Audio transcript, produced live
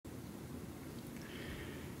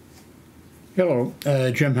Hello,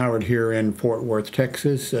 Jim Howard here in Fort Worth,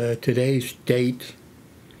 Texas. Today's date,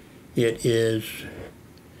 it is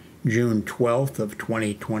June 12th of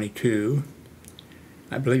 2022.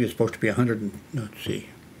 I believe it's supposed to be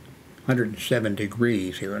 107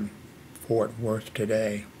 degrees here in Fort Worth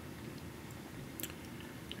today.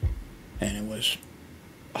 And it was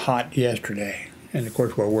hot yesterday. And of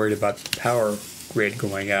course we're worried about the power grid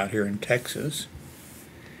going out here in Texas.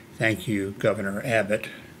 Thank you, Governor Abbott.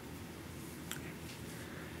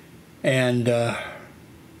 And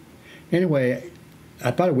anyway,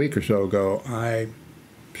 about a week or so ago, I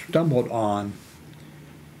stumbled on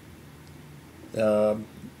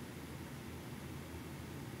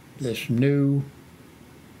this new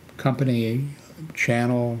company,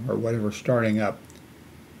 channel, or whatever, starting up,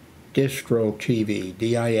 Distro TV,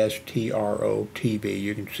 D-I-S-T-R-O TV.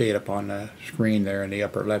 You can see it up on the screen there in the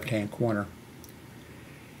upper left-hand corner.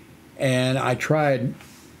 And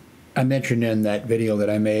I mentioned in that video that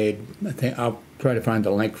I made, I think I'll try to find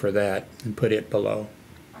the link for that and put it below.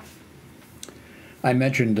 I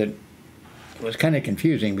mentioned that it was kind of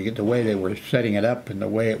confusing because the way they were setting it up and the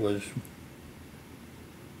way it was,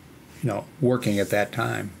 working at that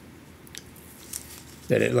time.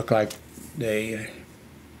 That it looked like they,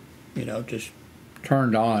 just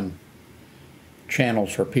turned on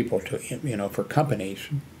channels for people to, for companies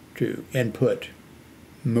to input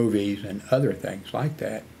movies and other things like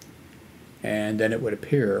that. And then it would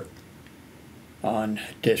appear on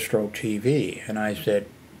Distro TV. And I said,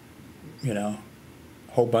 a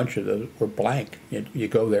whole bunch of those were blank. You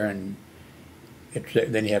go there and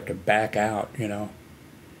then you have to back out,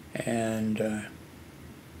 And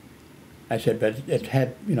I said, but it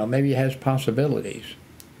had, maybe it has possibilities.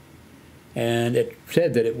 And it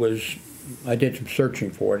said that it was, I did some searching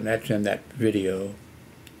for it, and that's in that video.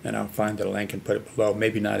 And I'll find the link and put it below.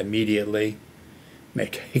 Maybe not immediately. It may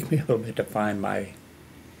take me a little bit to find my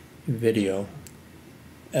video.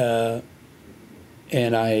 And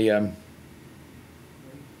I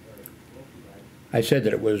said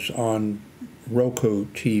that it was on Roku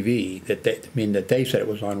TV, that they said it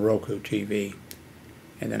was on Roku TV.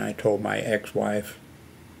 And then I told my ex-wife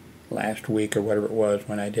last week or whatever it was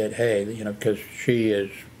when I did, hey, because she is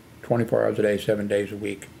 24 hours a day, 7 days a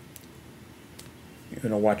week,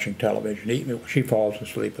 watching television. She falls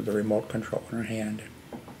asleep with the remote control in her hand.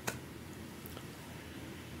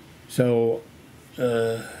 So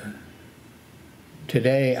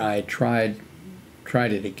today I tried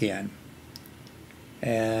it again,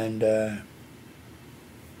 and it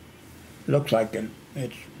looks like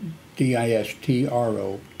it's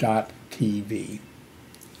distro.tv.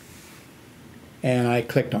 And I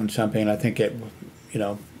clicked on something, and I think it,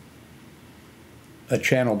 a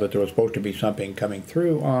channel that there was supposed to be something coming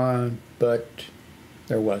through on, but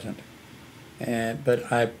there wasn't.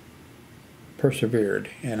 But I persevered,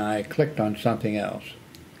 and I clicked on something else.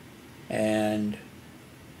 And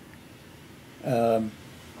so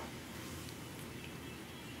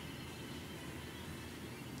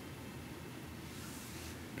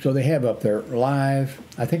they have up there live.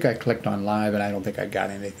 I think I clicked on live, and I don't think I got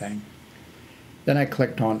anything. Then I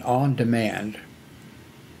clicked on demand,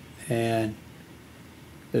 and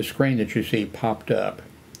the screen that you see popped up,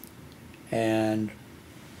 and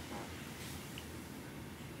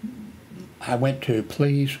I went to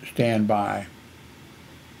please stand by,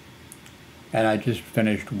 and I just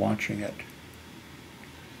finished watching it.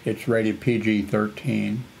 It's rated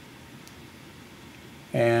PG-13,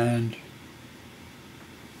 and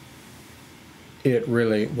it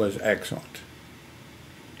really was excellent.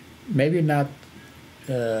 Maybe not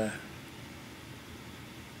a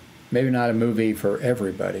movie for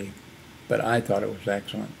everybody, but I thought it was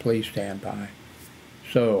excellent. Please stand by.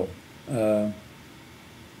 So,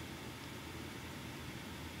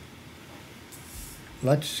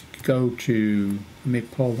 let's go to, let me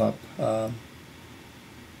pull up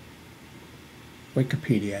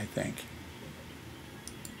Wikipedia, I think.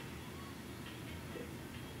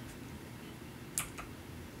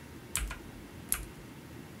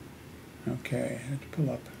 Okay, let's pull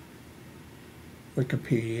up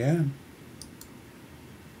Wikipedia,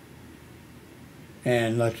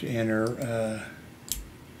 and let's enter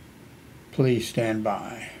please stand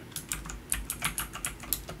by.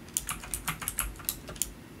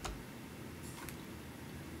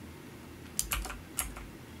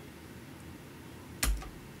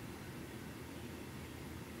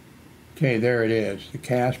 Okay, there it is, the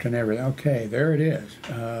cast and everything. Okay, there it is.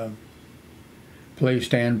 Please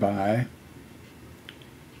stand by.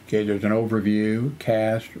 Okay, there's an overview,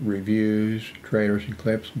 cast, reviews, trailers and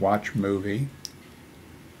clips, watch movie,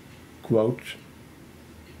 quotes,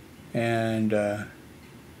 and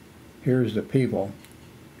Here's the people.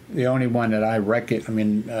 The only one that I reckon, I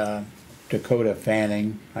mean, Dakota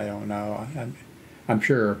Fanning, I don't know, I'm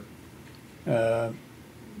sure,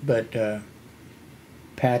 but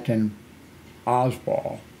Patton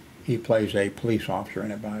Oswalt, he plays a police officer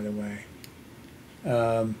in it, by the way.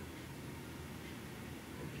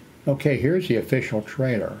 Okay, here's the official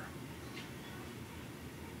trailer.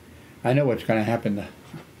 I know what's going to happen,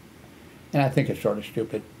 and I think it's sort of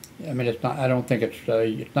stupid. I mean, it's not. I don't think it's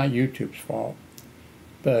not YouTube's fault,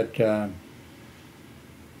 but I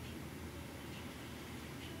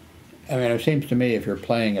mean, it seems to me if you're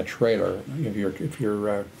playing a trailer, if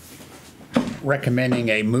you're recommending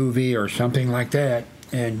a movie or something like that,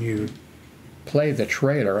 and you play the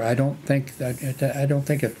trailer, I don't think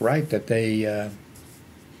it's right that they.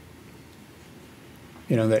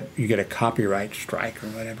 You know, that you get a copyright strike or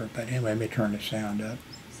whatever. But anyway, let me turn the sound up.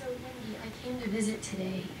 So, Wendy, I came to visit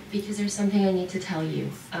today because there's something I need to tell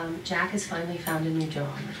you. Jack has finally found a new job.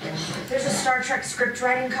 There's a Star Trek script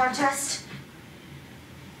writing contest.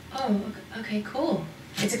 Oh, okay, cool.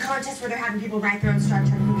 It's a contest where they're having people write their own Star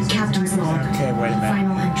Trek movies. Captain's log. Okay, wait a minute.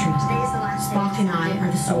 Final entry. Today is the last day. Spock and I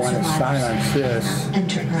are the sole survivors. I want to silence this.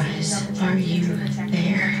 Enterprise, are you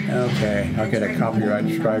there? Okay, I'll get a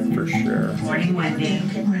copyright strike for sure. Morning, Wendy.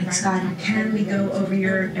 Good morning, Scott. Can we go over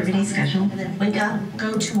your everyday schedule? Wake up,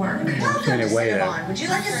 go to work. Welcome to Cinnabon. Would you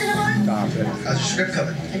like a Cinnabon? Stop it. How's your script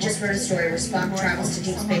coming? I just wrote a story where Spock travels to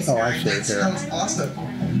Deep Space Oh, Nine. I see it there. Sounds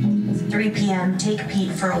awesome. 3 p.m., take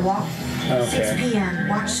Pete for a walk. Okay. 6 p.m.,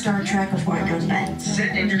 watch Star Trek before I go to bed.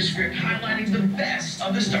 Send in your script highlighting the best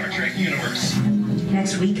of the Star Trek universe.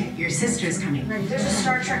 Next week, your sister's coming. There's a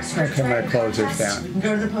Star Trek script Okay, I'm writing gonna close this contest. down. We can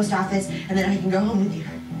go to the post office, and then I can go home with you.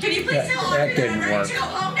 Can you please That- tell that Audrey didn't I'm ready work. to go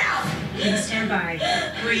home now? Please stand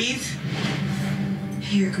by. Breathe.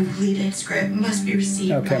 Your completed script must be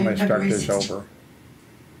received Okay, I'm by going to start February this 16th. over.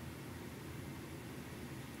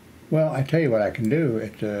 Well, I tell you what I can do.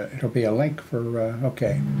 It'll be a link for,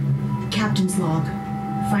 okay. Captain's log.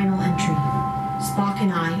 Final entry. Spock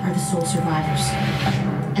and I are the sole survivors.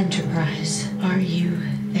 Enterprise, are you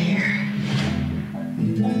there?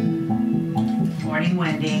 Morning,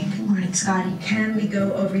 Wendy. Good morning, Scotty. Can we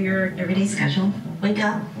go over your everyday schedule? Wake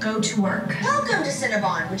up, go to work. Welcome to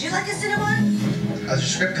Cinnabon. Would you like a Cinnabon? How's your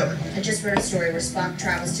script coming? I just wrote a story where Spock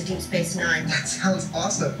travels to Deep Space Nine. That sounds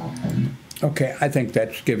awesome. Okay, I think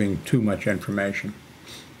that's giving too much information.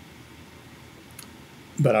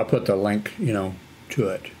 But I'll put the link, you know, to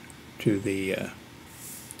it, to the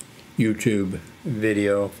YouTube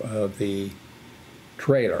video of the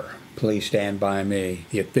trailer. Please Stand By Me,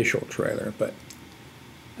 the official trailer. But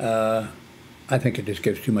I think it just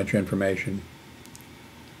gives too much information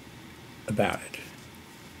about it.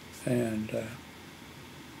 And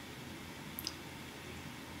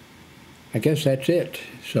I guess that's it.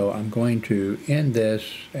 So I'm going to end this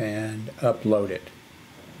and upload it.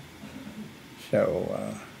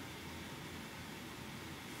 So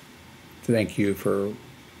thank you for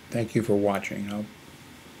watching. I'll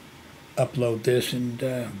upload this and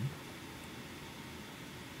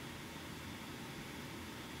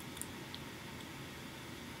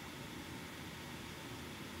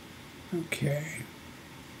okay.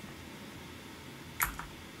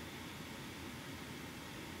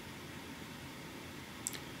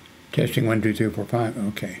 Testing 1 2 3 4 5.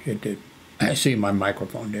 Okay, it did. I see my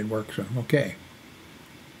microphone did work. So okay.